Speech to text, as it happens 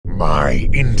My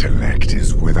intellect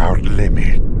is without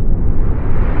limit.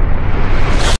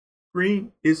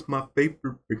 Green is my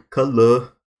favorite color.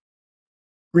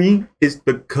 Green is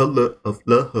the color of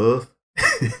love.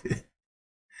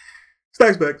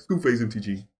 Staxx back, Schoolface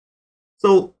MTG.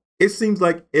 So it seems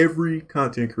like every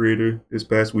content creator this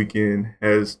past weekend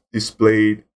has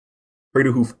displayed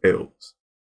Craterhoof Elves.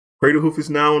 Craterhoof is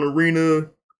now in Arena.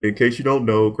 In case you don't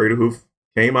know, Craterhoof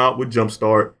came out with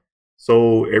Jumpstart.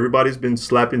 So everybody's been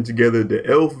slapping together the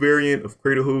elf variant of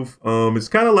Craterhoof. It's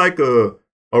kind of like a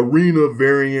arena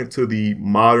variant to the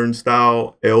modern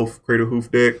style elf Craterhoof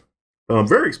deck.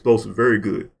 Very explosive, very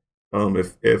good.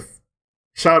 If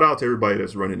shout out to everybody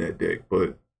that's running that deck.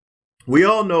 But we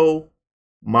all know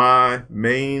my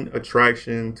main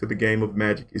attraction to the game of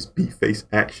Magic is beat face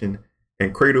action,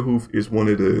 and Craterhoof is one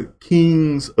of the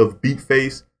kings of beat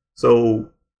face.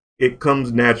 So it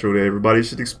comes natural that everybody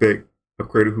should expect a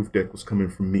Craterhoof deck was coming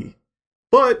from me.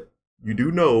 But you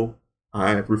do know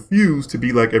I refuse to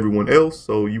be like everyone else,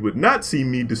 so you would not see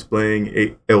me displaying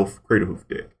a elf Craterhoof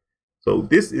deck. So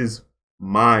this is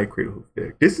my Craterhoof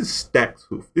deck. This is Staxx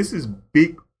Hoof. This is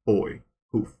Big Boy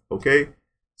Hoof, okay?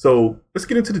 So let's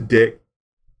get into the deck.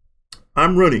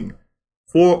 I'm running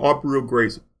 4 Arboreal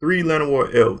Grazer, 3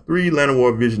 Llanowar Elves, 3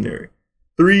 Llanowar Visionary,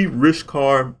 3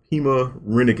 Rishkar Peema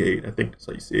Renegade, I think that's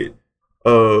how you say it.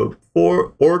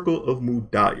 4 Oracle of Mul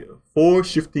Daya, 4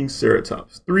 Shifting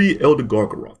Ceratops, 3 Elder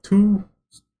Gargaroth, 2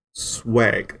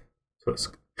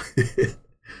 Thragtusk,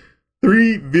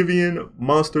 3 Vivien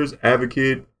Monsters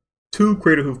Advocate, 2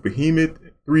 Craterhoof Behemoth,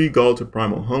 3 Ghalta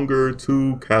Primal Hunger,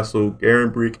 2 Castle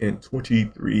Garenbrig, and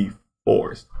 23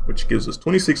 Forest, which gives us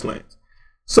 26 lands.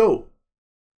 So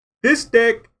this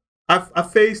deck I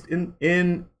faced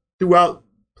in throughout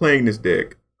playing this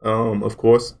deck. Of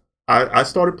course, I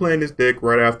started playing this deck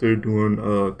right after doing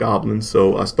Goblins.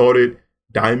 So I started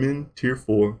Diamond Tier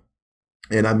 4,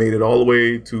 and I made it all the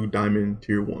way to Diamond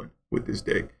Tier 1 with this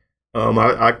deck.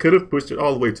 I could have pushed it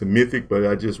all the way to Mythic, but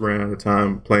I just ran out of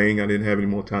time playing. I didn't have any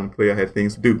more time to play. I had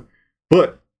things to do.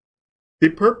 But the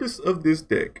purpose of this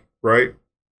deck, right,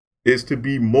 is to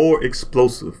be more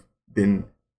explosive than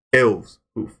Elves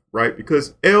Hoof, right?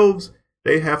 Because Elves,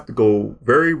 they have to go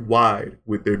very wide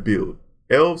with their build.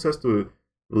 Elves has to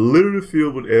litter the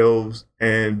field with Elves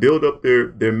and build up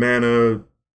their mana,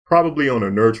 probably on a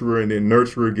Nurturer, and then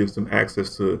Nurturer gives them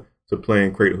access to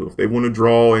playing Craterhoof. They want to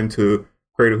draw into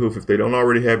Craterhoof if they don't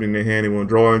already have it in their hand. They want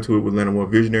to draw into it with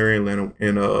Llanowar Visionary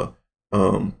and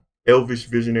Elvish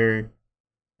Visionary,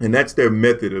 and that's their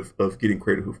method of getting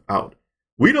Craterhoof out.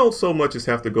 We don't so much as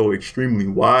have to go extremely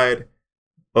wide.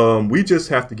 We just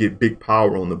have to get big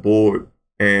power on the board,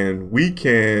 and we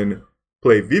can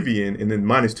play Vivien and then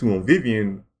 -2 on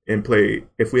Vivien and play.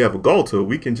 If we have a Ghalta,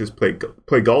 we can just play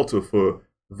Ghalta for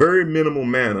very minimal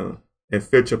mana and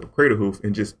fetch up a Craterhoof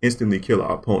and just instantly kill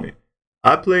our opponent.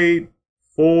 I played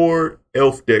 4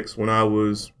 elf decks when I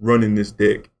was running this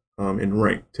deck in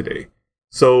rank today.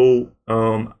 So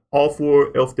all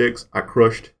 4 elf decks I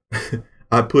crushed.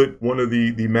 I put one of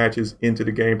the matches into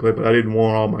the gameplay, but I didn't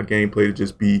want all my gameplay to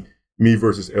just be me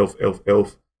versus elf.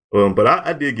 But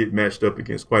I did get matched up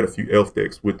against quite a few elf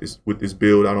decks with this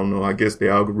build. I don't know. I guess the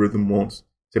algorithm wants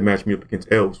to match me up against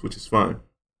elves, which is fine.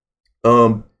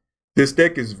 This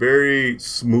deck is very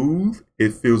smooth.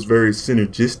 It feels very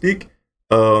synergistic.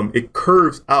 It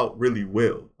curves out really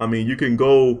well. I mean, you can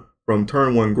go from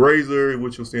turn 1 Grazer,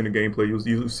 which you'll see in the gameplay.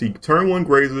 You'll see turn 1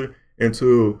 Grazer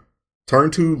into turn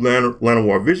 2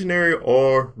 Llanowar Visionary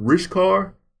or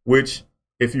Rishkar, which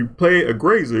if you play a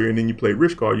Grazer and then you play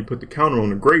Rishkar, you put the counter on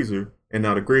the Grazer, and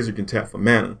now the Grazer can tap for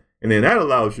mana. And then that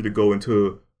allows you to go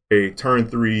into a turn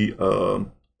 3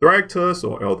 Thragtusk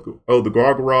or Elder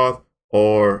Gargaroth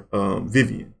or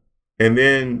Vivien. And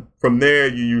then from there,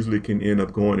 you usually can end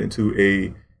up going into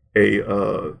a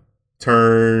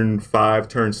turn 5,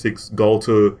 turn 6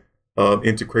 Ghalta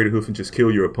into Craterhoof and just kill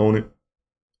your opponent.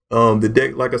 The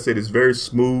deck, like I said, is very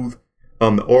smooth.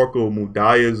 The Oracle of Mul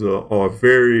Dayas are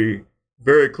very,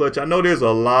 very clutch. I know there's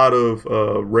a lot of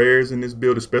rares in this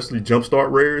build, especially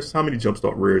Jumpstart rares. How many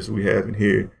Jumpstart rares do we have in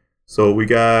here? So we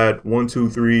got 1, 2,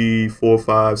 3, 4,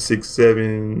 5, 6,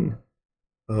 7,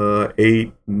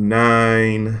 8,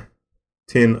 9,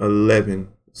 10, 11.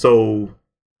 So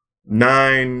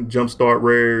 9 Jumpstart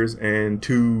rares and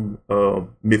 2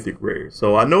 Mythic rares.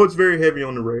 So I know it's very heavy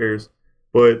on the rares,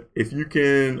 but if you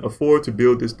can afford to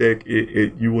build this deck,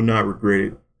 you will not regret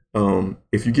it.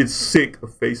 If you get sick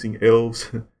of facing elves,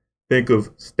 think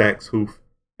of Staxx Hoof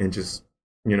and just,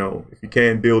 if you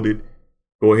can build it,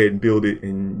 go ahead and build it,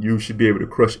 and you should be able to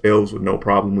crush elves with no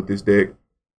problem with this deck.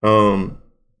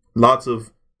 Lots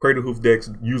of Craterhoof decks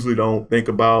usually don't think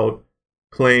about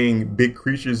playing big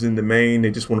creatures in the main.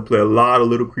 They just want to play a lot of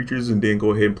little creatures and then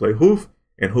go ahead and play Hoof.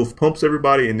 And Hoof pumps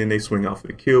everybody and then they swing out for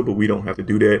the kill, but we don't have to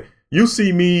do that. You'll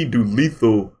see me do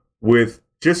lethal with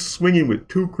just swinging with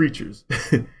 2 creatures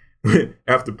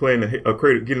after playing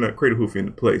getting a Craterhoof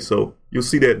into play. So you'll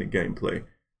see that in the gameplay.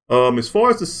 As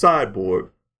far as the sideboard,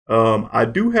 I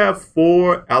do have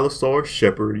 4 Allosaurus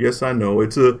Shepherd. Yes, I know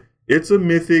it's a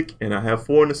mythic, and I have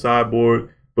 4 in the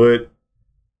sideboard. But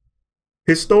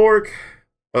historic,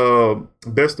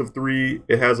 best of 3,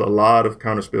 it has a lot of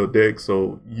counterspell decks,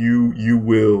 so you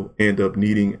will end up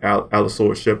needing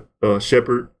Allosaurus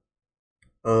Shepherd.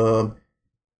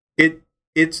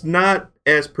 It's not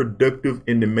as productive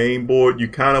in the main board. You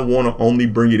kind of want to only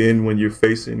bring it in when you're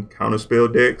facing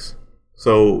counterspell decks.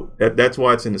 So that's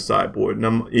why it's in the sideboard.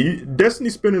 Now, Destiny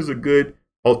Spinner is a good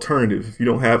alternative if you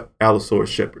don't have Allosaurus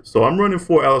Shepherd. So I'm running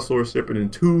 4 Allosaurus Shepherd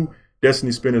and 2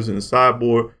 Destiny Spinners in the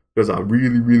sideboard because I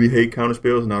really, really hate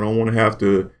counterspells and I don't want to have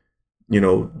to,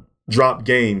 drop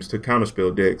games to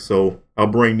counterspell decks. So I'll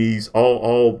bring these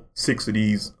all 6 of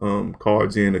these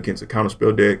cards in against a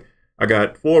counterspell deck. I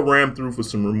got 4 Ram Through for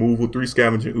some removal, 3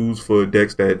 Scavenging Ooze for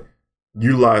decks that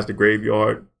utilize the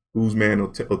graveyard. Ooze Man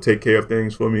will take care of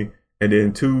things for me. And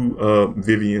then 2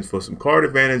 Viviens for some card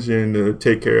advantage and to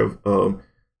take care of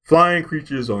flying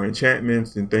creatures or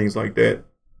enchantments and things like that.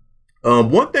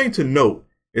 One thing to note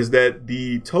is that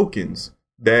the tokens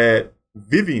that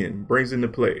Vivien brings into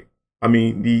play,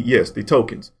 the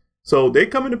tokens. So they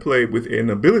come into play with an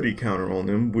ability counter on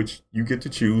them, which you get to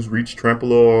choose, Reach,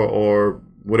 Trample, or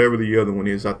whatever the other one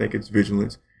is. I think it's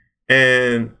Vigilance.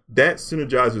 And that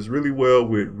synergizes really well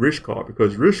with Rishkar,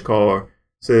 because Rishkar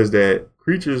says that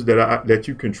creatures that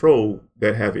you control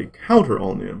that have a counter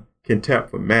on them can tap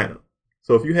for mana.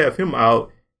 So if you have him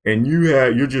out and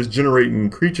you're just generating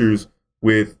creatures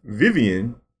with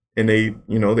Vivien and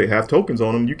they have tokens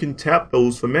on them, you can tap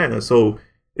those for mana. So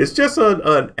it's just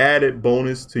an added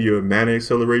bonus to your mana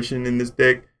acceleration in this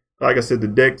deck. Like I said, the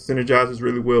deck synergizes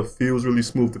really well, feels really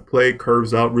smooth to play,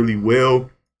 curves out really well.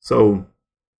 So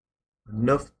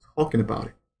enough talking about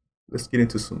it. Let's get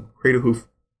into some Craterhoof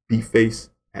B-Face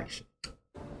action.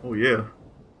 Oh yeah.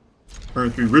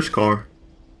 Turn 3 Rishkar.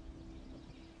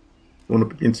 Going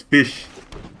up against Fish.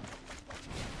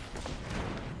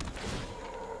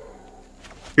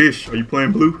 Fish, are you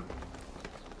playing blue?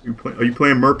 Are you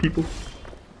playing mer people?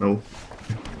 No.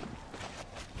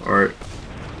 Alright.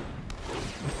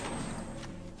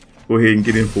 Go ahead and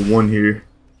get in for 1 here.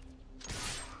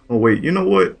 Oh wait, you know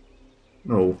what?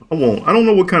 No, I won't. I don't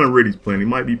know what kind of red he's playing. He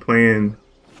might be playing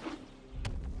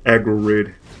aggro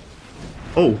red.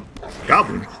 Oh,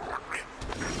 goblin.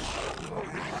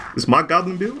 This is my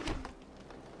goblin build?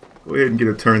 Go ahead and get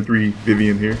a turn 3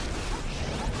 Vivien here.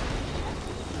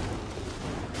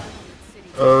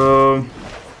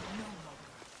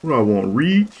 What do I want?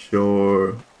 Reach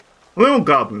or I want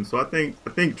goblin, so I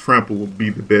think trample will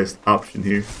be the best option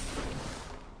here.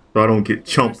 So I don't get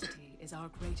chumped.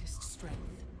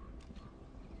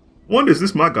 Wonder, is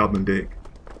this my goblin deck?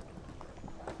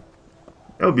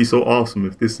 That would be so awesome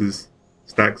if this is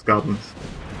Staxx goblins.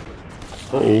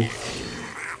 Uh-oh.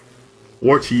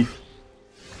 War Chief.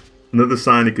 Another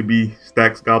sign it could be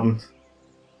Staxx goblins.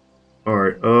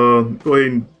 Alright, go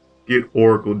ahead and get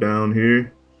Oracle down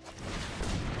here.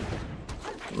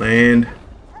 Land.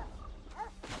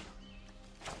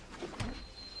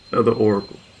 Another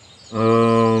Oracle.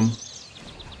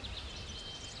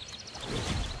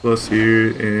 Plus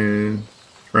here and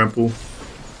trample.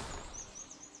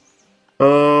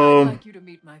 I'd like you to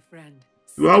meet my friend.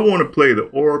 Do I want to play the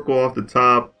Oracle off the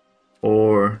top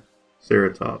or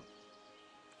Ceratops?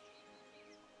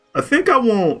 I think I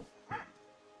want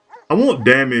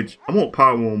damage. I want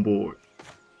power on board.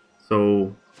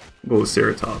 So I'll go with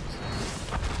Ceratops.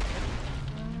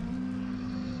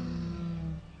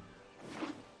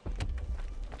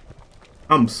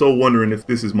 I'm so wondering if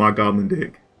this is my goblin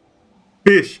deck.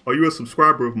 Fish, are you a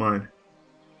subscriber of mine?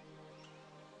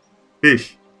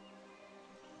 Fish.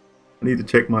 I need to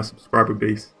check my subscriber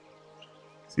base.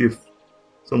 See if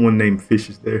someone named Fish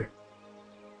is there.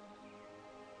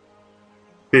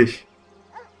 Fish.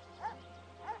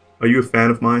 Are you a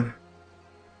fan of mine?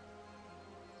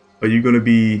 Are you going to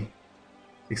be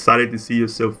excited to see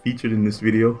yourself featured in this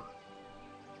video?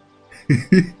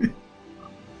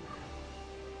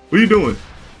 What are you doing?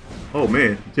 Oh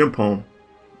man, Gem Palm.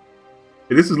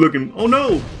 Hey, this is looking... Oh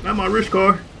no, not my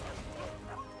Rishkar.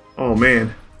 Oh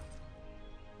man.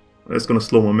 That's going to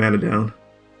slow my mana down.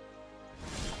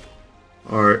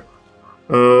 Alright.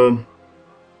 I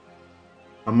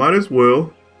might as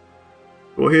well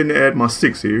go ahead and add my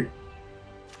 6 here.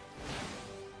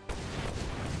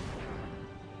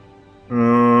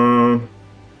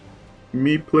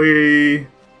 me play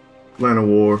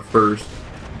Llanowar first.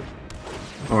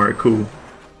 Alright, cool.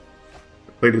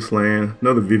 Play this land.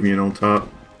 Another Vivien on top.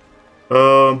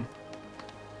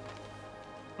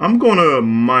 I'm gonna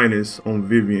minus on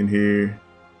Vivien here.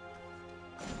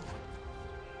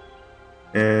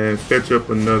 And fetch up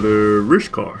another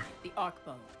Rishkar.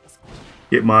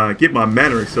 Get my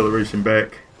mana acceleration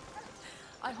back.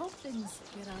 I hope things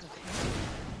get out of hand.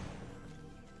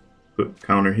 Put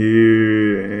counter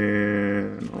here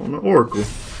and on the Oracle.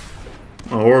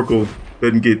 My Oracle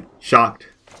doesn't get shocked.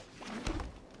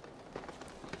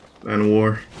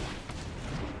 Llanowar.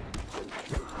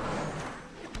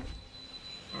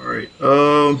 Alright,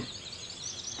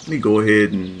 let me go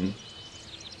ahead and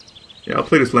I'll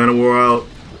play this Llanowar out.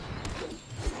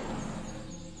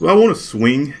 Do I want to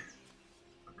swing?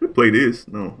 I could play this.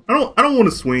 No, I don't want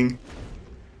to swing.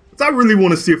 Because I really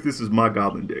want to see if this is my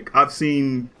Goblin deck. I've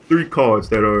seen 3 cards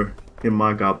that are in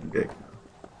my Goblin deck.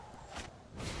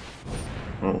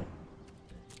 Oh.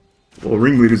 Well,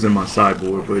 Ringleader's in my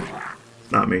sideboard, but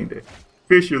it's not main deck.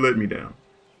 Fish, you're letting me down.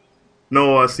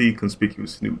 No, I see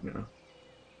Conspicuous Snoot now.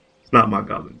 It's not my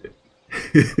Goblin deck.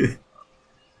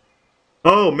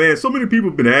 Oh man, so many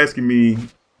people have been asking me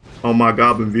on my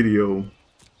Goblin video,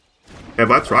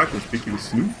 have I tried Conspicuous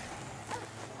Snoot?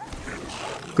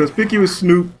 Conspicuous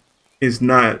Snoot is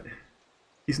not,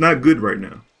 he's not good right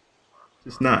now.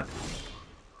 Just not.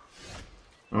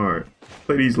 Alright,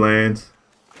 play these lands.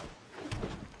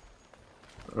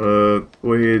 Go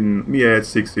ahead and let me add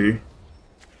 6 here.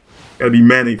 Gotta be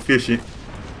mana efficient.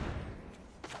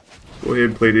 Go ahead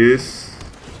and play this.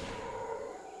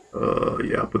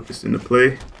 Yeah, I'll put this into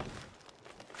play.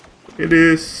 Look at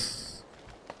this.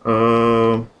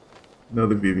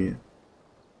 Another Vivien.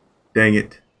 Dang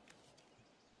it.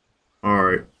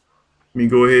 Alright. Let me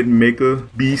go ahead and make a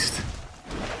beast.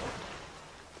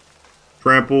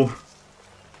 Trample.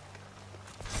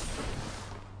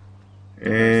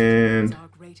 And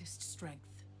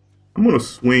I'm gonna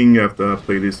swing after I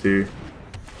play this here.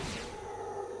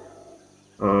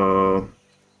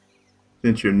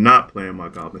 Since you're not playing my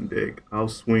Goblin deck, I'll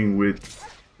swing with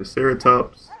the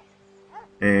Ceratops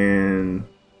and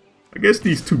I guess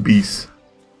these 2 beasts.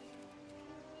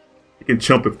 They can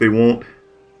chump if they want.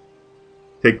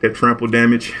 Take that trample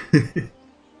damage.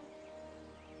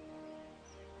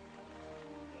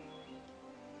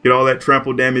 Get all that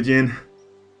trample damage in.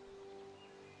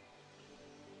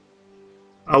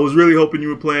 I was really hoping you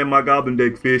were playing my Goblin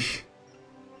deck, Fish.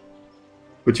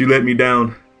 But you let me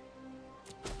down.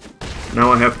 Now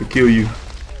I have to kill you.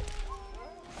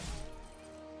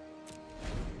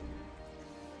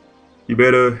 You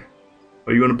better...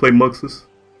 Are you gonna play Muxus?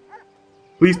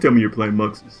 Please tell me you're playing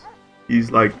Muxus.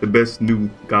 He's like the best new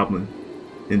Goblin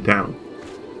in town.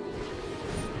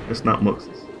 That's not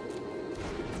Muxus.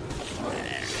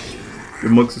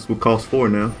 Your Muxus will cost 4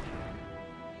 now.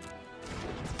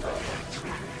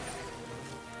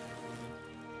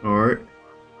 Alright.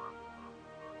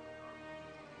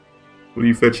 What are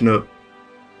you fetching up?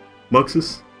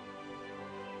 Muxus?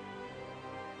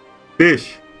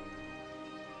 Fish!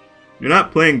 You're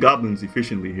not playing goblins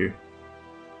efficiently here.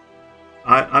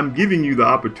 I'm giving you the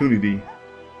opportunity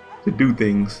to do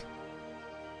things.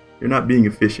 You're not being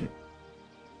efficient.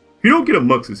 If you don't get a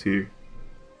Muxus here,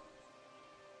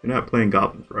 you're not playing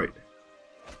goblins right.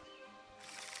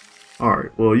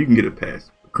 Alright, well you can get a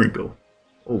pass. Krinko.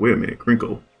 Oh wait a minute,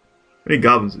 Krinko. How many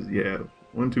goblins does he have?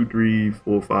 1, 2, 3,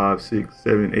 4, 5, 6,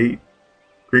 7, 8.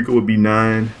 Krinko would be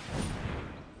 9.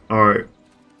 Alright.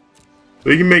 So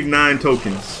you can make 9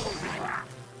 tokens.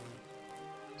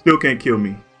 Still can't kill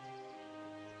me.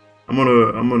 I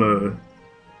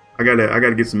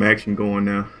gotta get some action going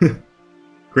now.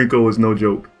 Krinko is no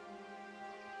joke.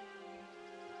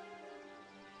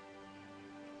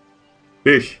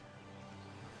 Fish.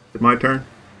 Is it my turn?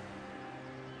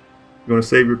 You gonna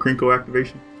save your Krinko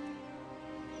activation?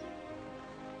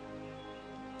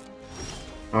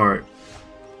 Alright.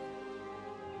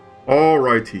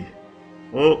 Alrighty.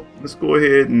 Well, let's go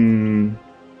ahead and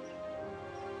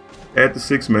add the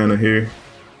 6 mana here.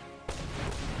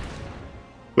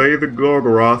 Play the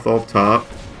Gargaroth off top.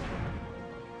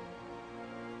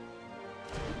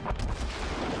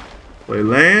 Play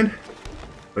land.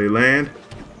 Play land.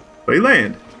 Play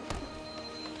land.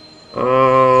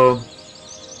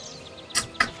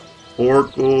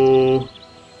 Oracle.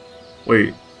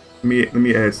 Wait. Let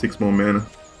me add 6 more mana.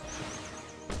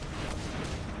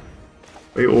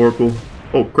 Play Oracle.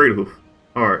 Oh, Craterhoof.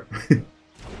 Alright.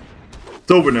 It's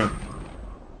over now.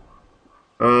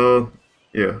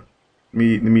 Yeah.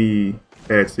 Let me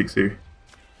add 6 here.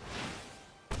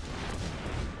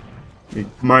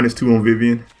 -2 on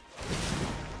Vivien.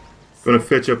 Gonna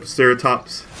fetch up a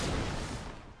Ceratops.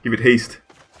 Give it haste.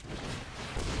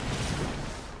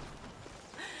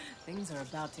 Things are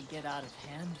about to get out of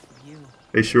hand for you.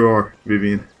 They sure are,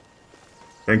 Vivien.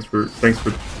 Thanks for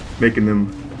making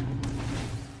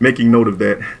note of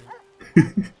that.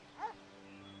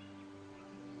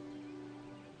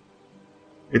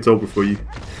 It's over for you.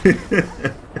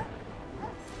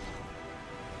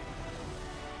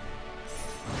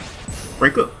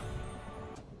 Rank up.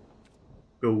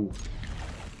 Go.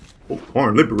 Oh,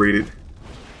 Karn liberated.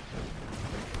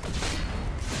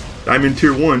 Diamond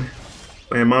tier 1.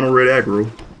 Playing mono red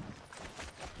aggro.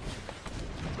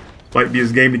 Might be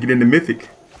his game to get into Mythic.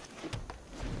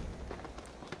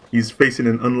 He's facing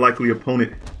an unlikely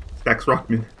opponent. Staxx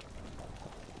Rockman.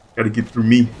 Gotta get through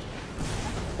me.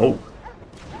 Oh.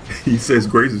 He says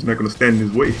Grazer's not gonna stand in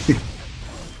his way.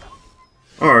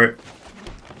 Alright.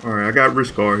 Alright, I got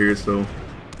Rishkar here, so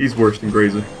he's worse than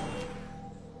Grazer.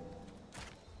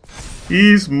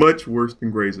 He's much worse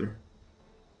than Grazer.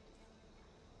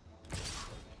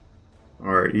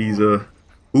 Alright, he's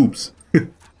oops.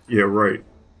 Yeah, right.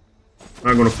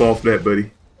 Not gonna fall for that,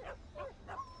 buddy.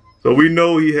 So we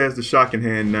know he has the shocking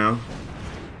hand now.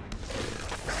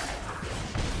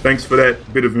 Thanks for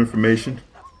that bit of information.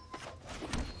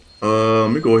 Let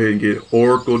me go ahead and get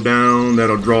Oracle down.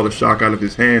 That'll draw the shock out of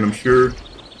his hand, I'm sure.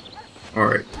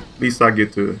 Alright, at least I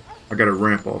got a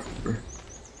ramp off of her.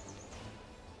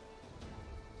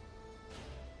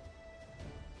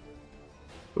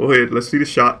 Go ahead, let's see the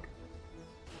shock.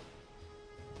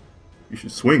 You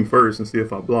should swing first and see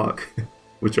if I block,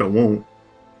 which I won't.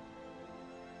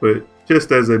 But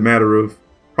just as a matter of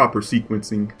proper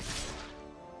sequencing.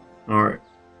 Alright.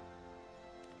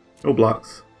 No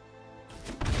blocks.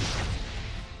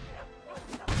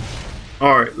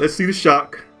 Alright, let's see the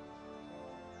shock.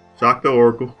 Shock the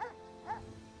Oracle.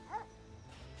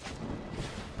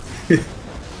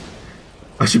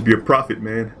 I should be a prophet,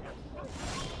 man.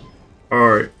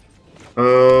 Alright.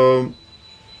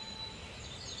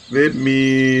 Let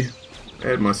me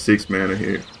add my 6 mana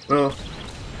here. Well,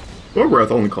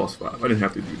 Gargaroth only costs 5. I didn't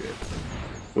have to do that.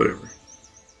 Whatever.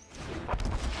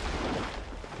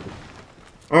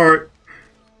 Alright.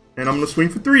 And I'm going to swing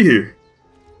for 3 here.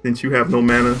 Since you have no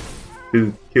mana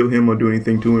to kill him or do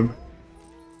anything to him.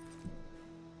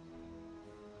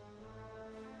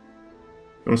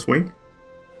 Gonna swing?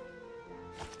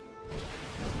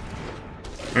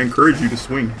 I encourage you to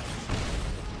swing.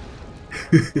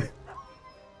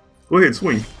 Go ahead,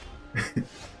 swing.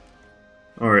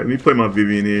 Alright, let me play my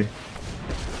Vivien here.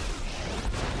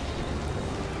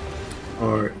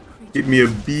 Alright, get me a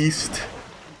beast.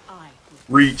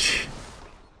 Reach.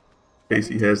 In case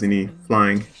he has any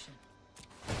flying.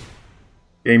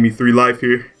 Gave me 3 life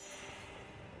here.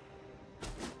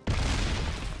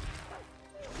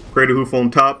 Craterhoof on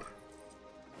top.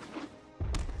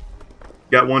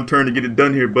 Got 1 turn to get it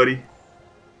done here, buddy.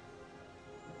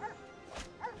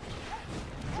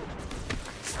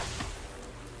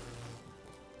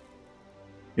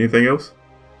 Anything else?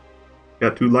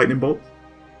 Got 2 lightning bolts?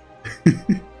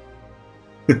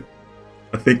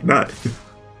 I think not.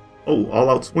 Oh, all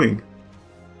out swing.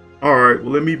 Alright,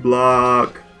 well let me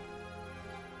block.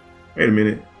 Wait a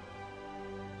minute.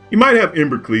 You might have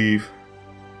Embercleave.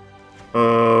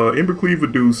 Embercleave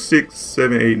would do 6,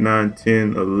 7, 8, 9,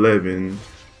 10, 11.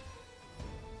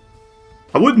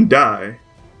 I wouldn't die.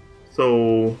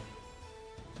 So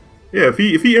yeah, if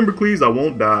he Embercleaves, I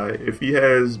won't die. If he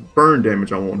has burn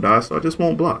damage, I won't die, so I just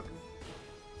won't block.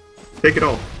 Take it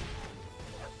off.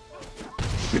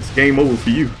 It's game over for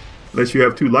you. Unless you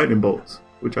have 2 lightning bolts,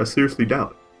 which I seriously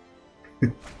doubt.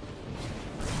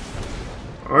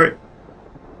 Alright.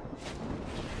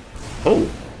 Oh,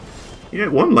 he had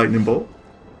 1 lightning bolt.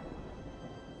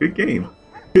 Good game.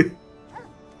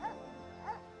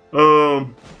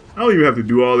 I don't even have to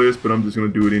do all this, but I'm just gonna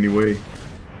do it anyway.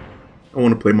 I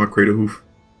want to play my Craterhoof.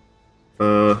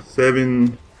 7.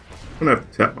 I'm gonna have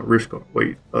to tap my Rishkar.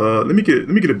 Wait. Let me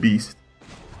get a beast.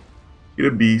 Get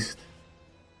a beast.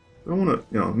 I don't wanna.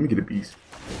 No, let me get a beast.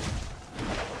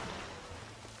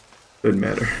 Doesn't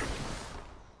matter.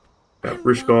 Got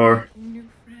Rishkar.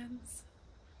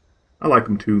 I like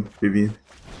him too, Vivien.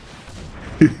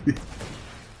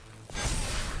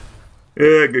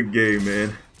 Yeah, good game,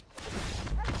 man.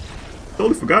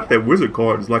 Totally forgot that wizard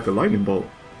card is like a lightning bolt.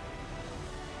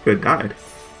 Could have died.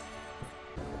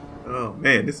 Oh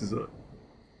man, this is a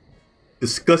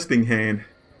disgusting hand.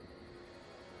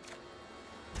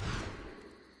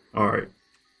 Alright.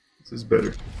 This is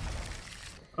better.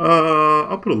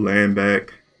 I'll put a land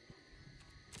back.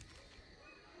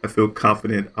 I feel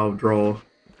confident I'll draw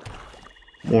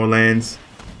more lands.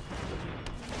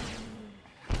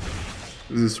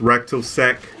 This is Rakdos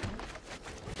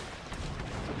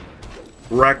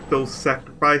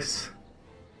Sacrifice.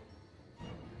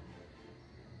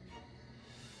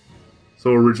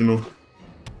 So original.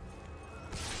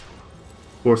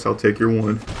 Of course, I'll take your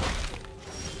one.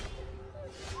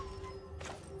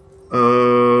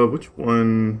 Which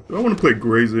one? Do I want to play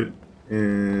Grazer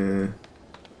and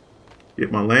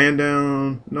get my land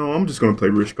down? No, I'm just going to play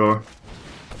Rishkar.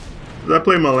 I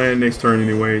play my land next turn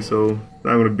anyway, so it's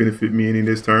not going to benefit me any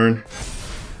this turn.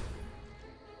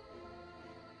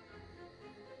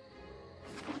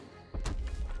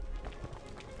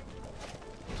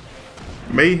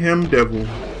 Mayhem Devil.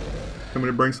 Coming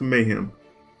to bring some mayhem.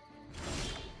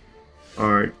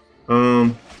 Alright.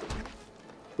 Go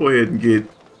ahead and get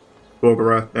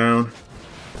Gargaroth down.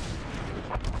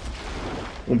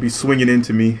 Won't be swinging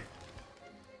into me.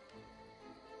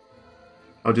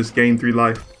 I'll just gain 3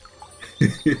 life.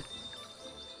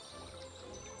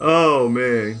 Oh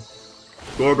man.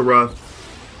 Gargaroth.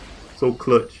 So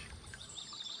clutch.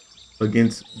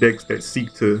 Against decks that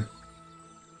seek to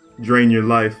drain your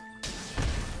life.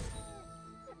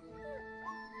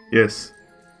 Yes,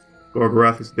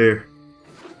 Gargaroth is there.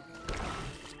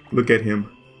 Look at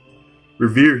him.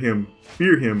 Revere him.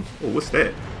 Fear him. Oh, what's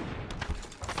that?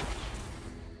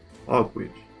 Fog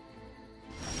Witch.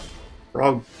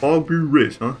 Fog Brew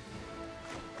Rich, huh?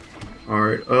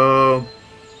 Alright, I'm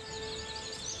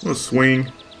gonna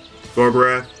swing.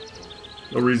 Gargaroth.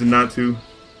 No reason not to.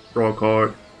 Draw a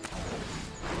card.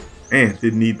 Man,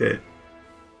 didn't need that.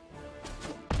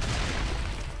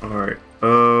 Alright,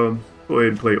 go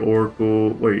ahead and play Oracle.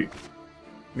 Wait,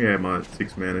 let me add my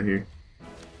 6 mana here.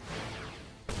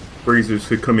 Grazers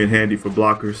should come in handy for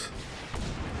blockers.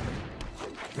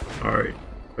 Alright,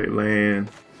 play land.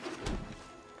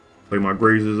 Play my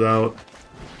Grazers out.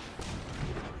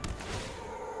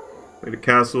 Play the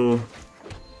castle.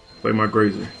 Play my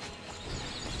Grazer.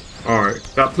 Alright,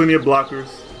 got plenty of blockers.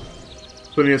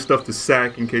 Plenty of stuff to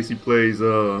sack in case he plays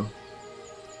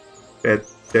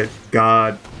that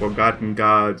god, Forgotten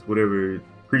Gods, whatever,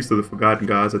 Priest of the Forgotten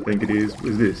Gods, I think it is. What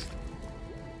is this?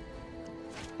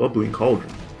 Bubbling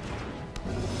Cauldron.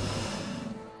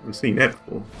 Never seen that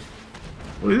before.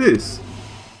 What is this?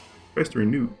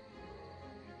 Festering Newt.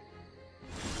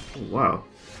 Oh wow.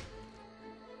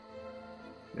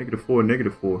 -4,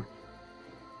 -4.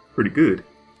 Pretty good.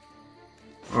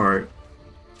 Alright.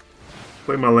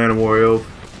 Play my Llanowar Elf.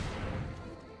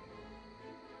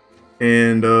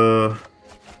 And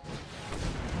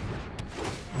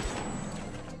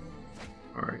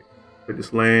alright. Play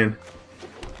this land.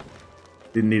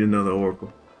 Didn't need another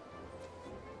Oracle.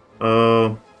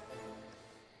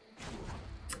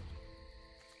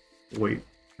 Wait,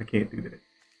 I can't do that.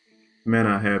 The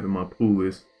mana I have in my pool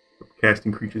is for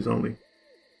casting creatures only.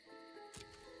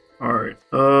 Alright,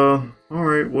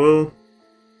 alright, well,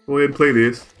 go ahead and play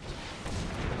this.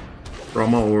 Draw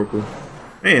my Oracle.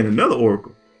 Man, another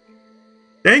Oracle.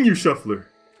 Dang you, Shuffler.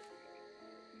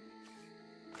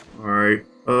 Alright,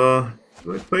 go ahead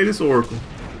and play this Oracle.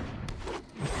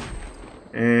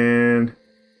 And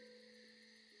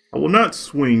I will not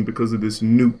swing because of this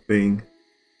Newt thing.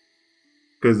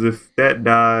 Because if that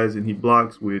dies and he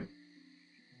blocks with,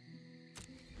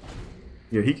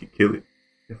 yeah, he could kill it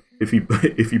if he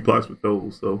blocks with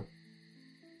those. So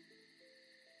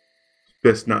it's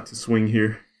best not to swing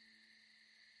here.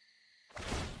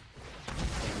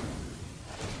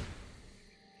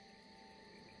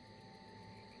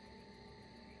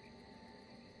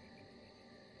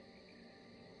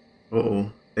 Uh-oh,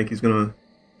 I think he's gonna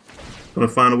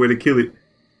find a way to kill it.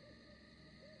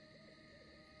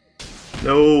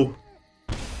 No,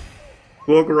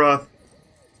 Gargaroth,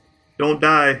 don't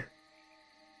die.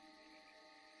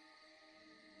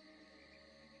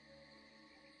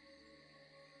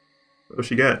 What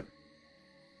she got?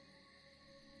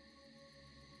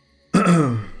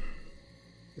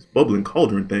 This bubbling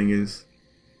cauldron thing is.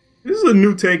 This is a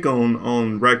new take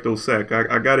on Rakdos Sack.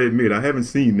 I gotta admit, I haven't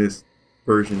seen this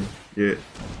version yet.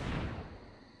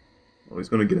 Oh, he's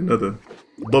gonna get another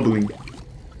bubbling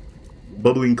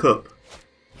cup.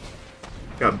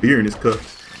 Got beer in his cup.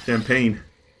 Champagne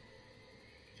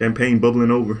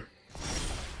bubbling over.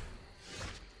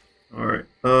 Alright.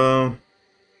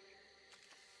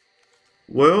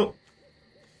 Well,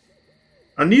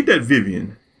 I need that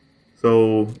Vivien.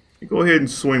 So you go ahead and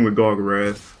swing with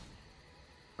Gargaroth.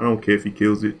 I don't care if he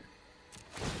kills it.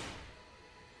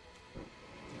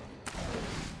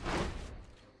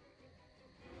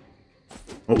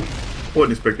 Oh,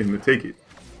 wasn't expecting him to take it.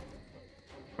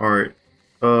 Alright.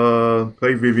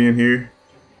 Play Vivien here.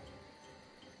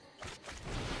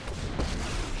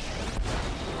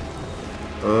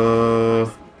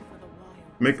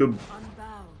 make a Unbowed.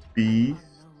 beast.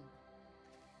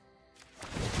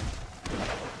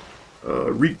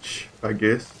 Unknown. Reach, I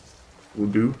guess, will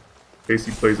do. In case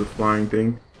he plays a flying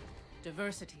thing.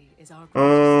 Diversity is our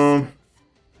greatest strength.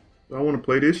 Do I want to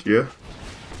play this? Yeah.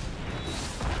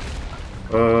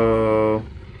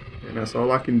 And that's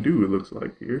all I can do, it looks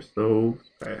like here. So,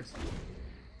 pass.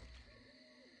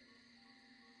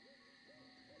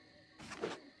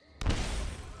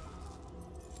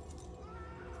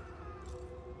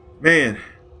 Man.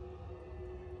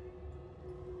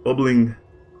 Bubbling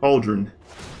cauldron.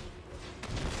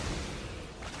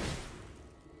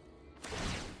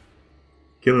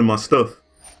 Killing my stuff.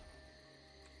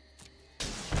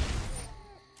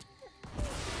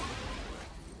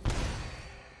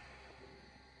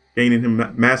 Gaining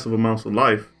him massive amounts of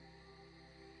life.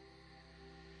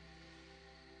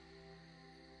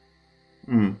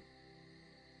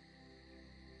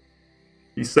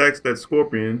 He sacks that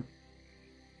scorpion.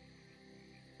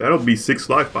 That'll be 6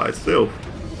 life by itself.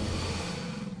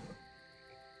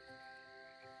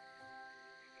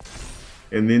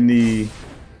 And then the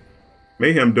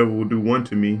Mayhem Devil will do 1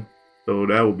 to me. So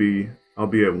that will be, I'll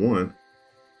be at 1.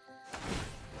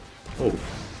 Oh, what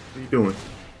are you doing?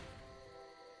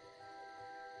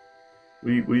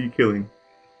 What are you killing?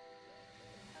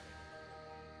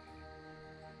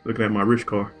 Looking at my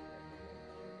Rishkar.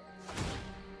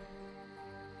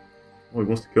 Oh, he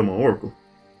wants to kill my Oracle.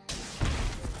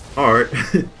 Alright.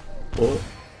 Well,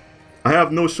 I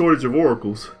have no shortage of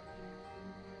Oracles.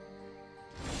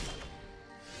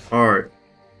 Alright.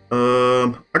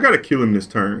 I gotta kill him this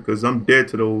turn, because I'm dead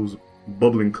to those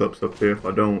bubbling cups up there if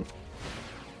I don't.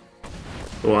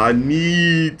 So I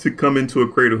need to come into a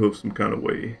Craterhoof some kind of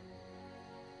way.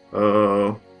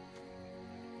 Go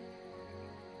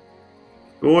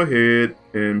ahead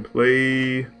and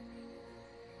play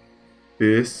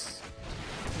this.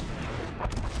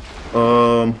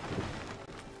 I'll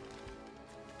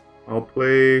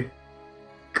play.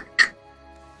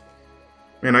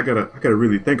 Man, I gotta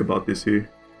really think about this here.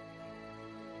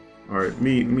 All right, let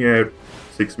me add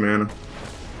 6 mana.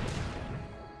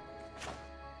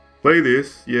 Play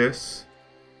this, yes.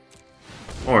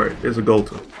 All right, there's a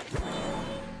Ghalta.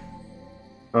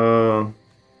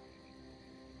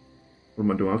 What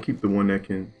am I doing? I'll keep the one that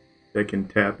can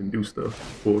tap and do stuff,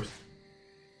 of course.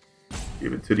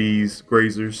 Give it to these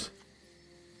Grazers.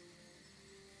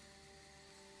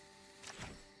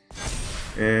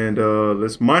 And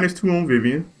let's -2 on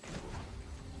Vivien.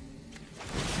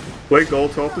 Play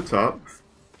Ghalta off the top.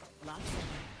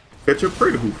 Fetch a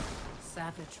Craterhoof.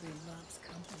 Savagery loves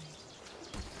company.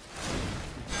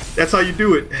 That's how you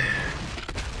do it.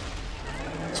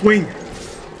 Swing.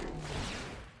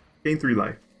 Gain 3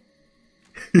 life.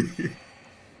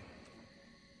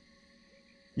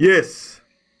 Yes.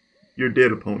 You're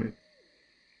dead, opponent.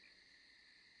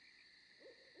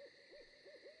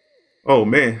 Oh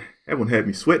man, that one had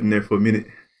me sweating there for a minute.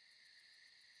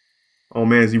 Oh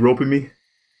man, is he roping me?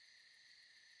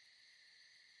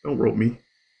 Don't rope me.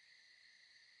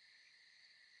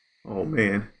 Oh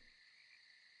man.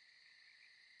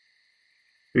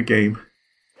 Good game.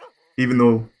 Even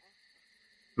though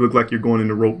you look like you're going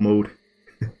into rope mode.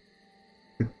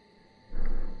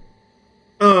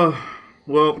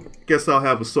 Well, guess I'll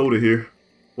have a soda here.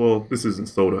 Well, this isn't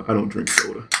soda. I don't drink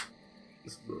soda.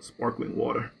 This is a sparkling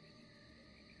water.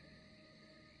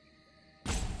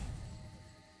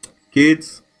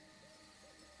 Kids,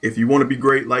 if you want to be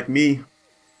great like me,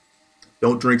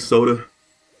 don't drink soda.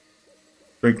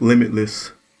 Drink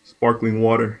limitless sparkling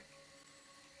water.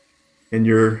 And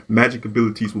your magic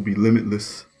abilities will be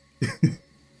limitless.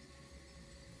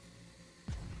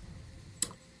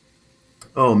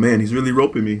 Oh man, he's really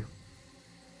roping me.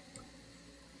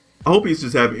 I hope he's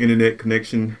just having internet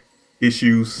connection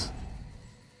issues.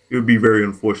 It would be very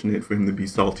unfortunate for him to be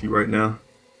salty right now.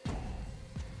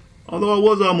 Although I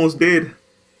was almost dead.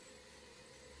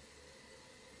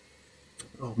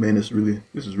 Oh man, this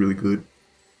is really good.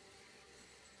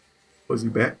 Was he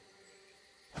back?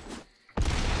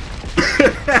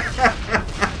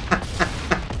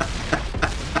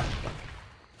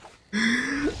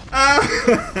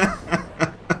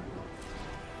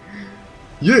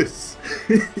 Yes.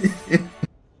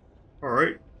 All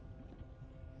right.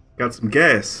 Got some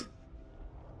gas.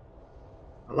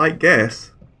 I like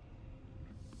gas.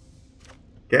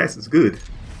 Gas is good.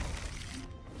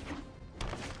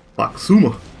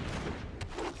 Laxuma.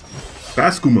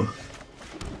 Baskuma.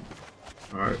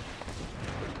 All right.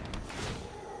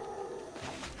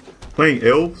 Playing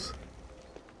elves.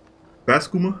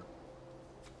 Baskuma.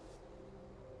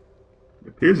 It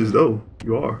appears as though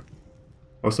you are.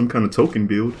 Or some kind of token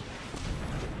build.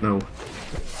 No.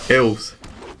 Elves.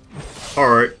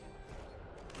 Alright.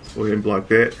 Go ahead and block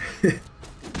that.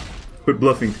 Quit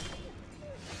bluffing.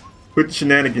 Quit the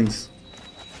shenanigans.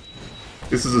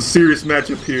 This is a serious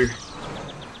matchup here.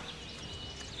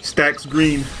 Staxx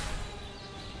Green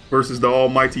versus the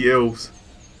almighty Elves.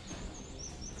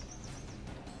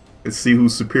 Let's see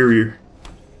who's superior.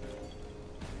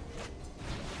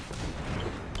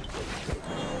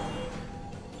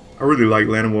 I really like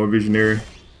Llanowar Visionary.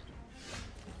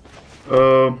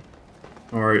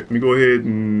 Alright, let me go ahead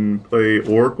and play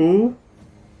Oracle.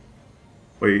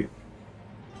 Wait.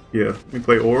 Yeah, let me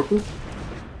play Oracle.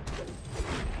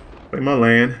 Play my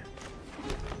land.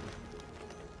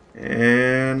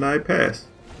 And I pass.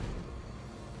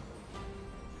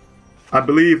 I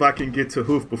believe I can get to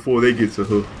Hoof before they get to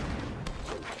Hoof.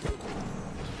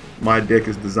 My deck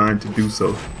is designed to do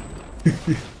so.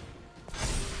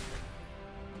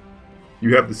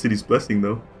 You have the city's blessing,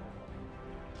 though.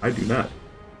 I do not.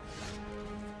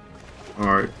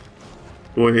 Alright.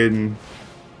 Go ahead and...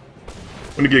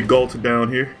 I'm gonna get Ghalta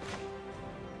down here.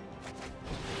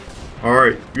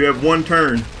 Alright, you have one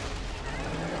turn.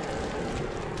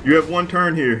 You have one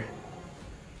turn here.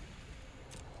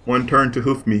 One turn to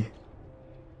hoof me.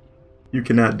 You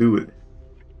cannot do it.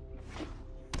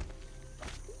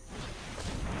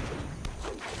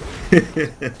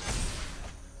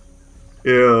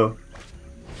 Yeah.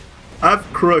 I've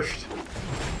crushed.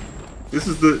 This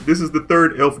is the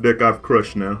third elf deck I've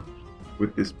crushed now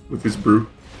with this brew.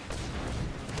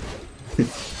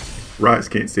 Rise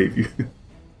can't save you.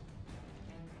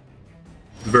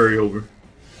 It's very over.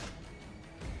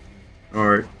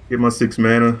 Alright, get my 6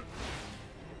 mana.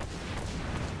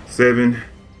 7.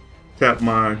 Tap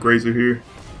my Grazer here.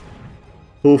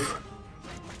 Oof.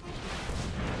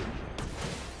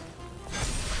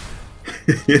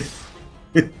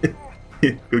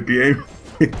 Good game.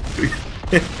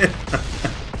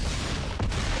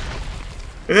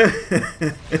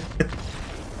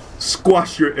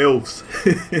 Squash your elves.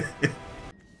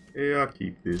 Yeah, I'll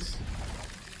keep this.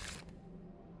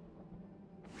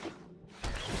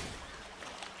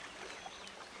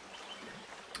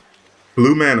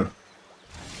 Blue mana.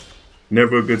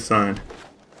 Never a good sign.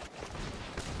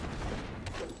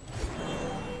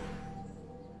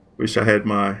 Wish I had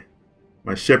my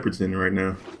shepherds in right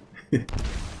now.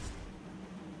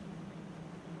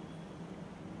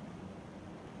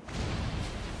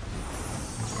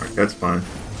 Alright, that's fine.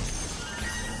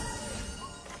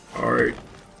 Alright.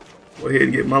 Go ahead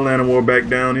and get my Llanowar back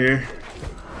down here.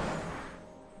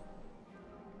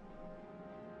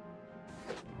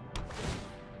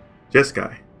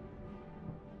 Jeskai.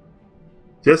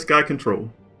 Jeskai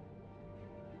control.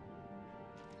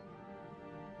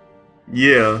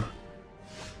 Yeah.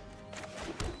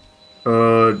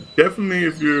 Definitely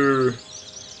if you're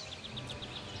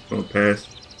gonna pass.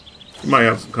 You might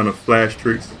have some kind of flash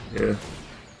tricks. Yeah.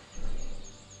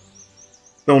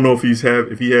 Don't know if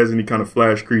he has any kind of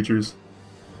flash creatures.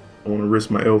 I want to risk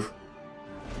my elf.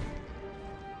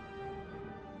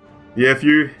 Yeah, if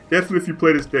you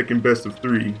play this deck in best of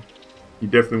 3, you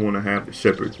definitely want to have the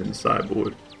shepherds in the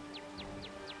sideboard.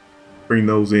 Bring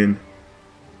those in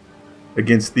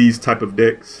against these type of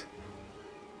decks.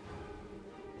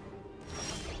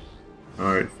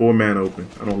 Alright, 4 mana open.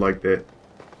 I don't like that.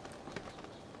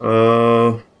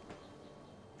 Go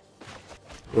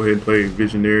ahead and play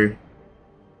Visionary.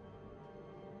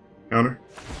 Counter.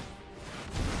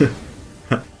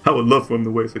 I would love for him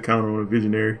to waste a counter on a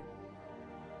Visionary.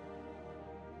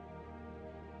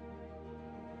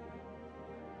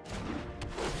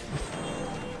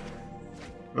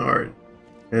 Alright.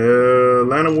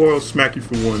 Llanowar will smack you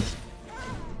for 1.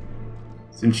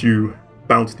 Since you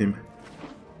bounced him.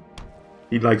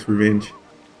 He likes revenge.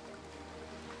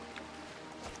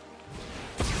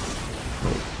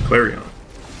 Oh, Clarion.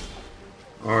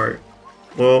 Alright.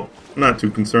 Well, I'm not too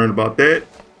concerned about that.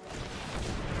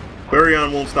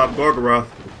 Clarion won't stop Gargaroth.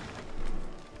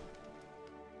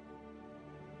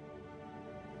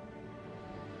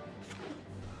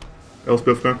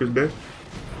 Elspeth conquers death?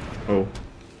 Oh.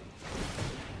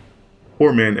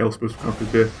 Poor man, Elspeth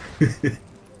conquers death.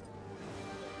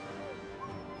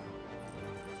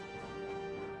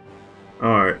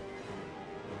 Alright.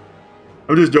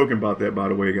 I'm just joking about that, by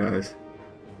the way, guys.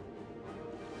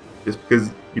 Just because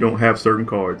you don't have certain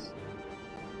cards.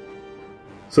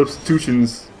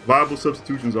 Substitutions, viable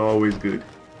substitutions are always good.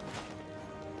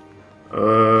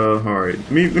 Alright.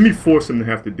 Let me force him to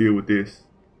have to deal with this.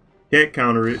 Can't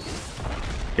counter it.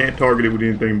 Can't target it with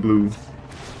anything blue.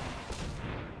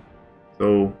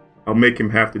 So, I'll make him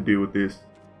have to deal with this.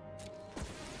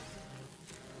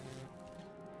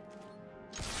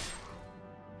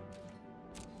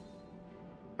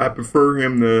 I prefer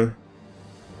him to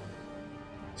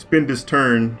spend his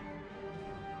turn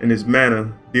and his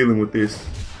mana dealing with this.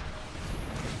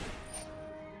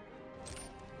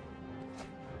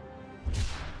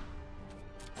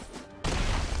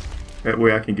 That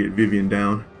way I can get Vivien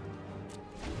down.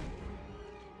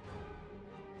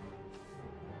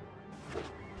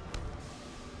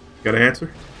 Got an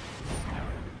answer?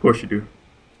 Of course you do.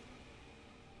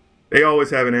 They always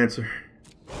have an answer.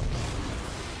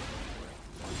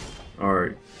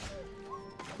 Alright.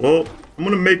 Well, I'm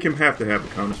gonna make him have to have a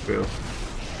counter spell.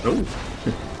 No.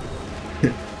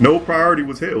 No priority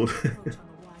was held.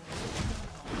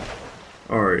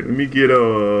 Alright, let me get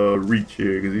a reach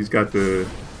here because he's got the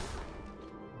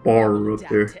bar up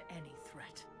there.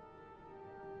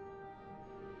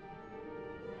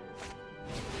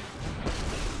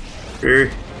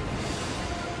 Okay.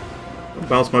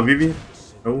 Bounce my Vivien.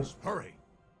 No. Hurry.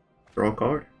 Draw a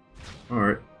card.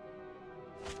 Alright.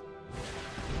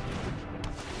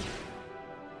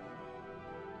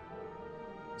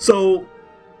 So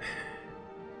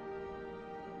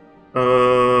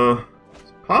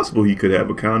it's possible he could have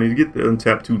a counter to get the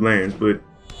untap 2 lands, but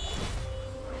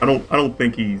I don't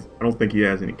think he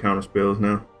has any counter spells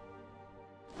now.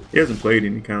 He hasn't played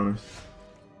any counters.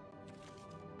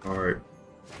 Alright.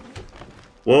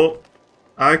 Well,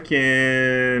 I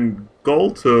can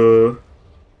Ghalta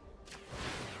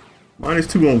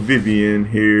 -2 on Vivien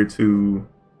here to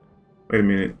wait a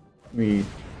minute.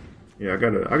 Yeah, I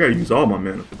gotta use all my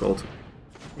mana for Ghalta.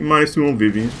 -2 on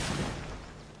Vivien.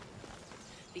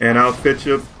 And I'll fetch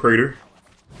up Crater.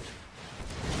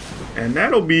 And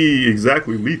that'll be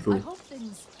exactly lethal. I hope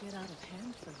things get out of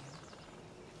hand for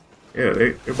you. Yeah,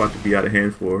 they're about to be out of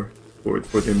hand for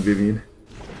them Vivien.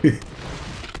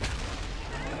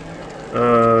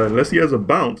 Unless he has a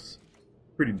bounce.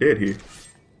 Pretty dead here.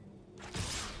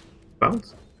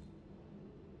 Bounce?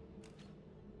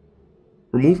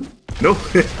 Remove him? No.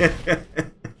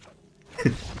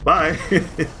 Bye.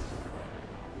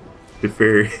 The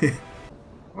fairy.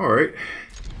 Alright.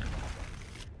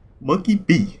 Monkey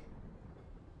B.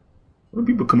 Why do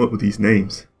people come up with these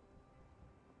names?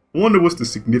 I wonder what's the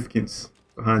significance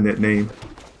behind that name.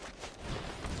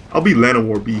 I'll be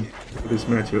Llanowar B for this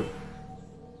matchup.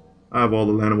 I have all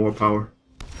the Llanowar power.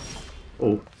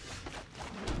 Oh.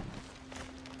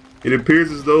 It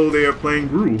appears as though they are playing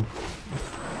Gruul.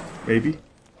 Maybe.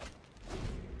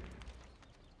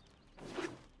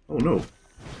 Oh no.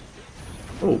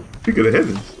 Oh, Speak of the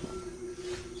Heavens.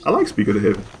 I like Speak of the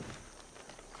Heavens.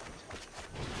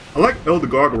 I like Elder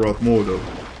Gargaroth more though.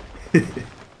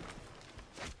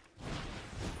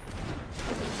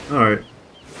 Alright.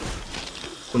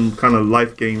 Some kind of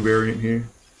life gain variant here.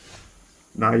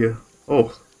 Naya.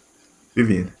 Oh,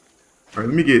 Vivien. Alright,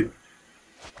 let me get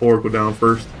Oracle down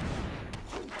first.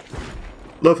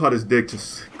 Love how this deck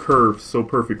just curves so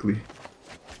perfectly.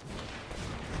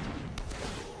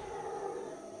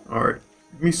 Alright,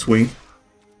 let me swing.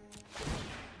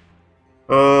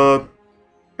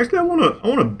 Actually I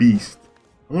want a beast.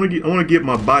 I wanna get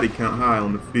my body count high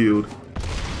on the field.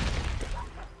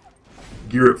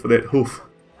 Gear up for that hoof.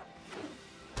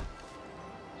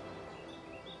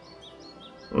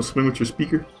 Want to swing with your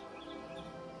speaker?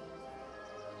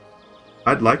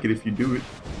 I'd like it if you do it.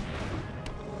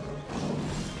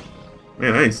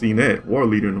 Man, I ain't seen that War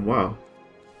Leader in a while.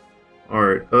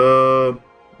 Alright, what do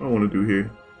I want to do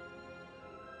here?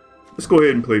 Let's go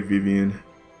ahead and play Vivien.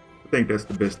 I think that's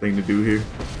the best thing to do here.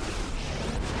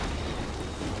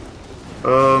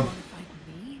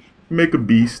 Make a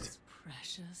beast.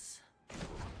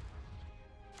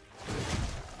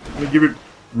 I'm gonna give it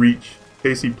reach in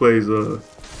case he plays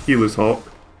Healer's Hawk.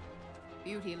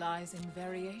 Beauty lies in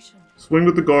variation. Swing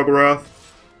with the Gargaroth.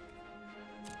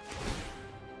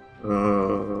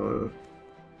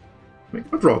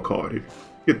 I'll draw a card here.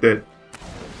 Get that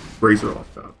Grazer off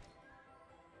top.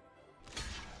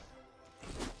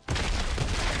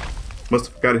 Must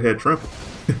have forgot it had trample.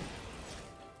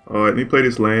 Alright, let me play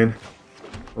this land.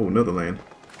 Oh, another land.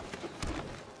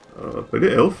 Play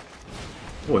the elf.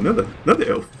 Oh, another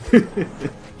elf.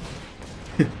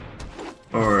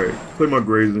 Alright, play my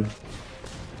Grazer.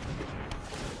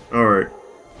 Alright.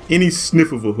 Any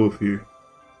sniff of a hoof here.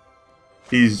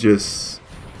 He's just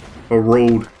a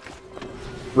roadkill.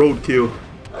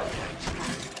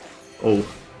 Oh.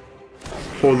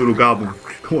 Poor little goblin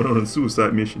going on a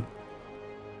suicide mission.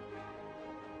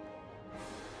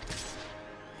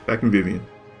 Back in Vivien.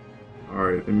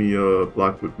 Alright, let me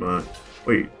block with my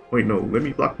wait, no, let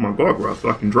me block my Gargaroth so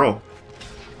I can draw.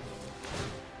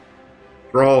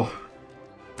 Draw.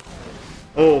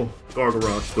 Oh,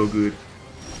 Gargaroth, so good.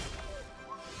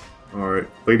 Alright,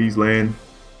 play these land.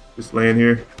 This land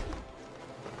here.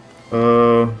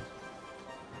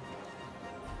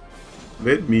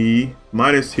 Let me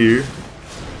minus here.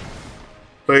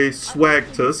 Play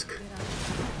Thragtusk.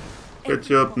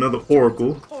 Fetch up another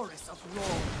Oracle.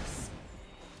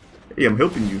 Hey, I'm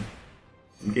helping you.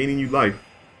 I'm gaining you life.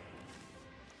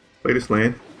 Play this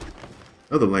land.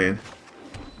 Another land.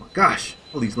 Oh my gosh,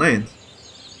 all these lands.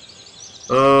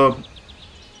 Let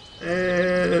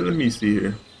me see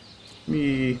here. Let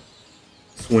me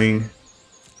swing.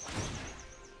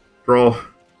 Draw.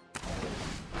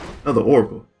 Another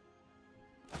Oracle.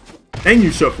 And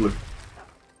you shuffler.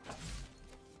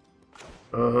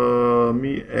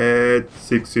 Me add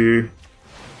 6 here.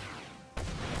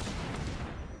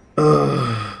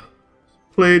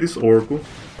 Play this Oracle.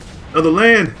 Another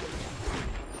land.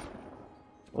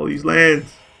 All these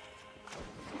lands.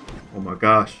 Oh my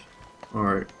gosh.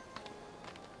 Alright.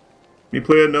 Let me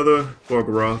play another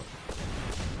Gargaroth.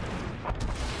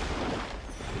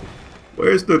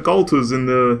 Where's the Ghaltas and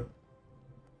the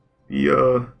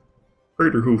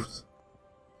Craterhoofs?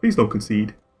 Please don't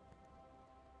concede.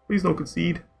 Please don't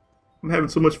concede. I'm having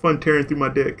so much fun tearing through my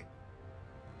deck.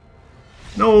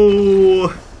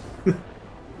 No!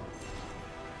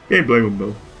 Can't blame him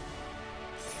though.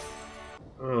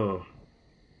 Oh.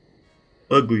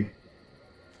 Ugly.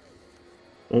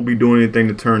 Won't be doing anything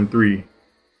to turn 3.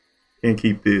 Can't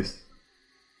keep this.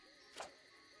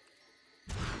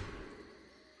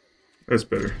 That's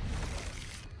better.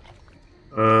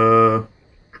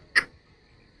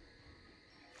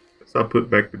 Guess I'll put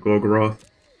back the Gargaroth.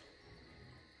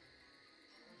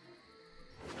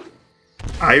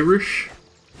 Irish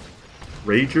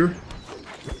Rager.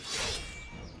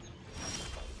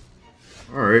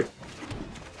 Alright.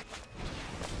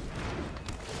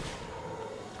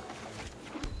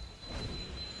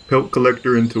 Pelt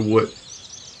collector into what?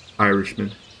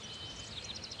 Irishman.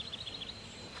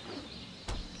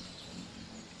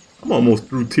 I'm almost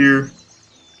through tier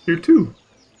 2.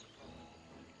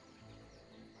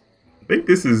 I think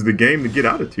this is the game to get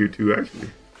out of tier 2 actually.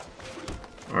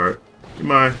 Alright. Get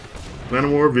my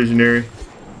Llanowar Visionary.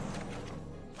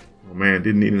 Oh man,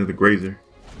 didn't need another Grazer.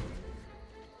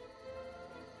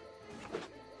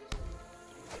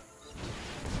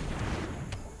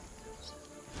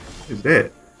 What is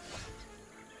that?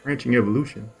 Branching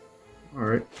Evolution.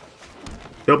 Alright.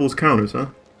 Doubles counters, huh?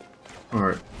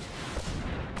 Alright.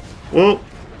 Well,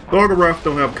 Gargaroth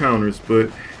don't have counters,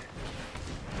 but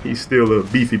he's still a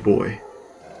beefy boy.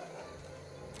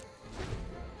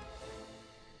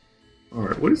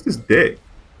 Alright, what is this deck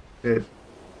that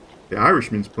the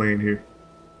Irishman's playing here?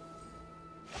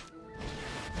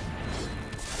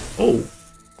 Oh.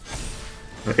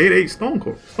 An 8/8 Stone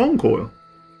Coil.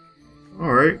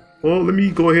 Alright. Well, let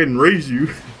me go ahead and raise you.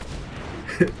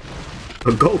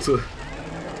 A Ghalta.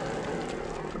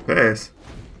 Pass.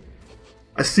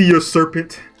 I see your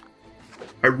serpent.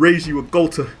 I raise you a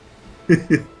Ghalta.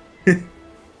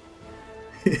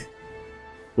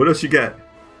 What else you got?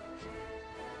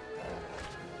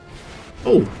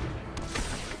 Oh.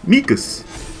 Mikas.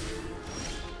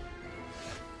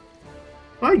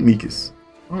 I like Mikas.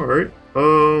 Alright.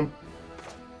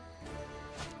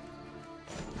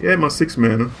 Yeah, my 6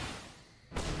 mana.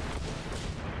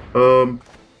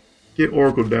 Get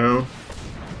Oracle down.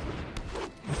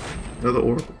 Another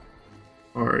Oracle.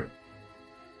 Alright.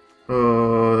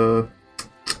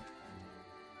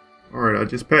 Alright, I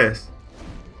just passed.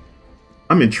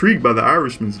 I'm intrigued by the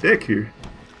Irishman's deck here.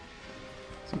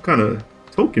 Some kind of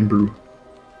token brew.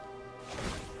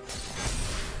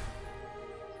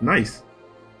 Nice.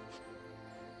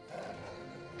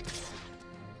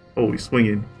 Oh, he's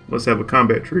swinging. Must have a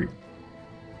combat trick.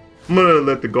 I'm gonna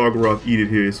let the Gargaroth eat it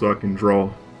here so I can draw.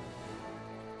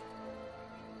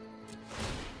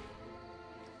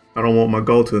 I don't want my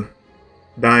Ghalta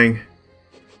dying.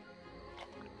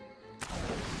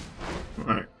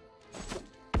 Alright.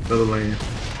 Another land.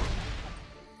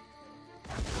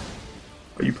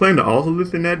 Are you playing the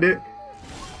Allosaurus in that deck?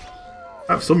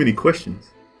 I have so many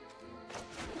questions.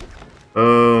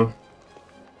 Get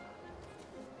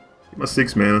my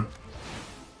 6 mana.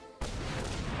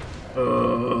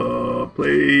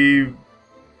 Play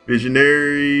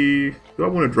Visionary. Do I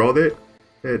want to draw that?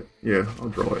 Yeah, I'll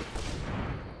draw it.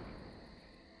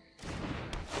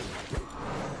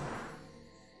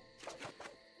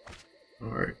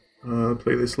 Alright.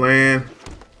 Play this land.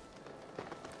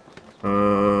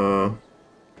 Play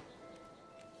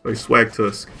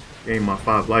Thragtusk. Gain my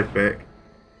 5 life back.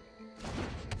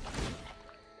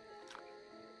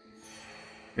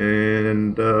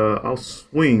 And I'll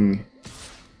swing.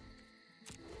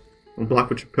 Don't block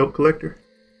with your pelt collector.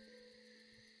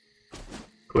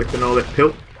 Collecting all that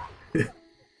pelt.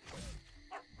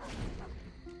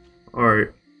 Alright.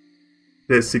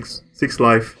 That's 6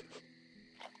 life.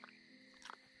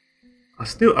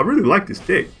 I really like this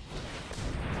deck.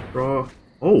 Draw.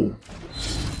 Oh.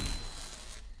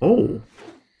 Oh.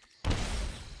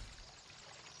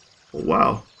 Oh,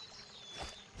 wow.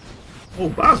 Oh,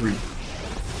 Basri.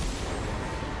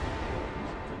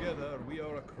 Together we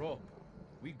are a crop.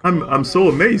 I'm so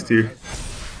amazed here.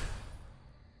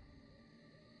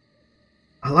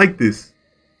 I like this.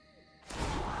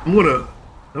 I'm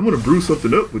gonna brew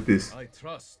something up with this. I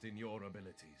trust in your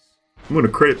abilities. I'm gonna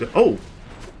credit the oh,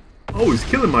 he's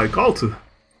killing my Ghalta.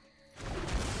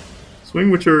 Swing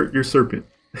with your serpent.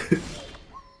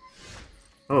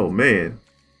 Oh man.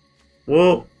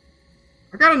 Well,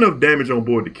 I got enough damage on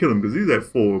board to kill him because he's at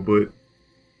 4, but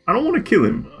I don't want to kill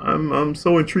him. I'm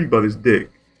so intrigued by this deck.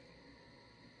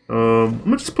 I'm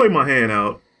gonna just play my hand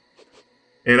out,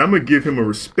 and I'm gonna give him a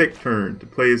respect turn to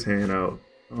play his hand out.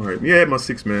 All right, let me add my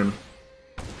 6 mana.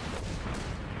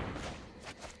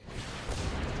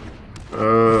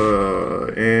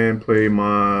 And play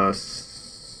my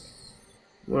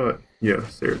what? Yeah,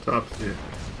 Ceratops. Yeah,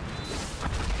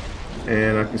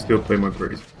 and I can still play my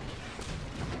Grazer.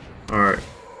 All right,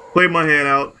 play my hand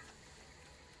out.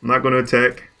 I'm not gonna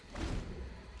attack.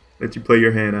 Let you play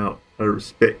your hand out out of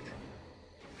respect,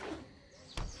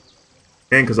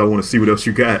 and because I want to see what else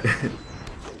you got. I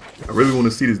really want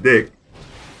to see this deck.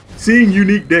 Seeing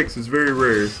unique decks is very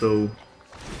rare, so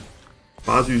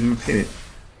Basri's Lieutenant.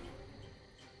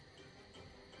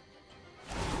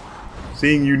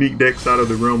 Seeing unique decks out of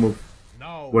the realm of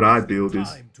what I build is.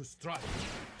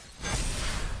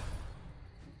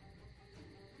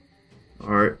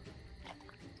 Alright.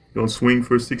 You gonna swing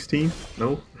for 16?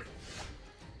 No?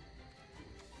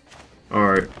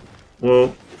 Alright.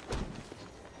 Well,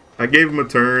 I gave him a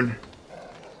turn.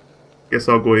 Guess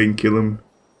I'll go ahead and kill him.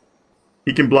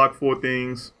 He can block 4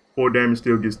 things. 4 damage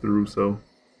still gets through, so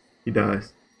he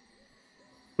dies.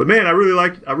 But man, I really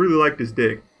like this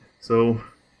deck. So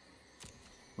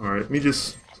alright, let me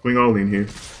just swing all in here.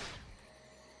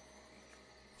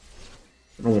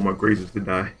 I don't want my Grazers to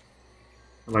die.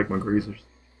 I like my Grazers.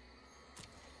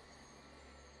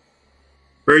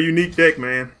 Very unique deck,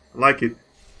 man. I like it.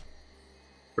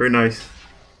 Very nice.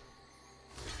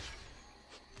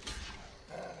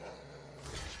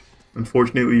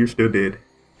 Unfortunately, you're still dead.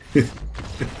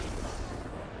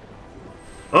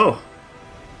 Oh.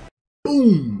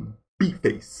 Boom. Beat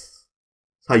face.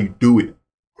 That's how you do it.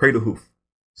 Craterhoof.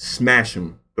 Smash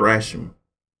him. Thrash him.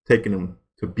 Taking him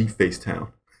to Beat Face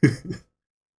Town.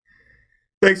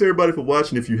 Thanks everybody for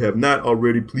watching. If you have not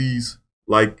already, please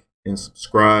like and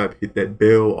subscribe. Hit that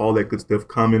bell. All that good stuff.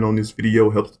 Comment on this video.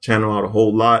 Helps the channel out a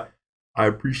whole lot. I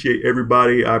appreciate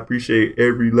everybody. I appreciate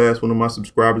every last one of my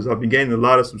subscribers. I've been gaining a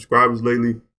lot of subscribers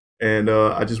lately, and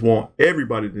I just want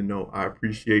everybody to know I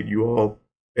appreciate you all.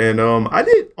 And I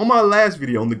did on my last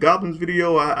video, on the Goblins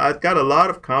video, I got a lot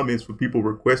of comments for people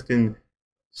requesting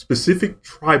specific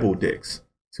tribal decks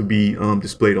to be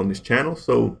displayed on this channel.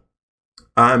 So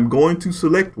I'm going to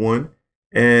select one,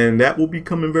 and that will be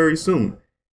coming very soon.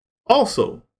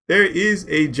 Also, there is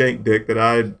a jank deck that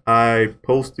I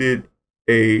posted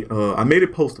I made a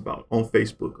post about on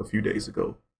Facebook a few days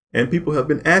ago, and people have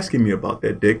been asking me about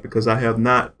that deck because I have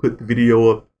not put the video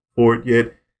up for it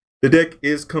yet. The deck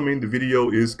is coming, the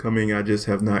video is coming. I just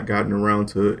have not gotten around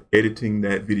to editing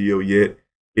that video yet.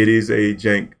 It is a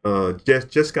jank,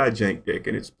 Jeskai jank deck,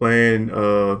 and it's playing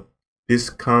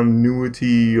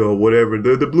Discontinuity or whatever.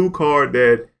 The blue card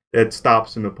that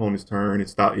stops an opponent's turn.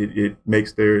 It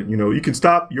makes their, you can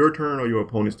stop your turn or your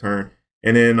opponent's turn.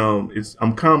 And then I'm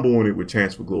comboing it with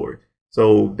Chance for Glory.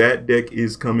 So that deck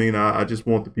is coming. I just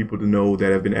want the people to know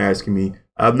that have been asking me.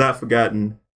 I've not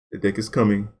forgotten. The deck is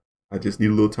coming. I just need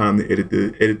a little time to edit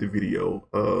the video,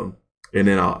 and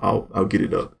then I'll get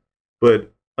it up.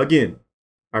 But again,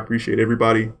 I appreciate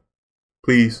everybody.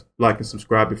 Please like and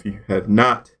subscribe if you have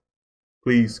not.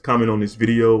 Please comment on this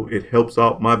video. It helps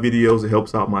out my videos. It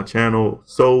helps out my channel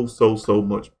so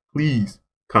much. Please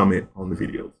comment on the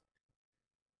videos.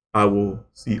 I will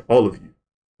see all of you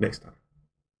next time.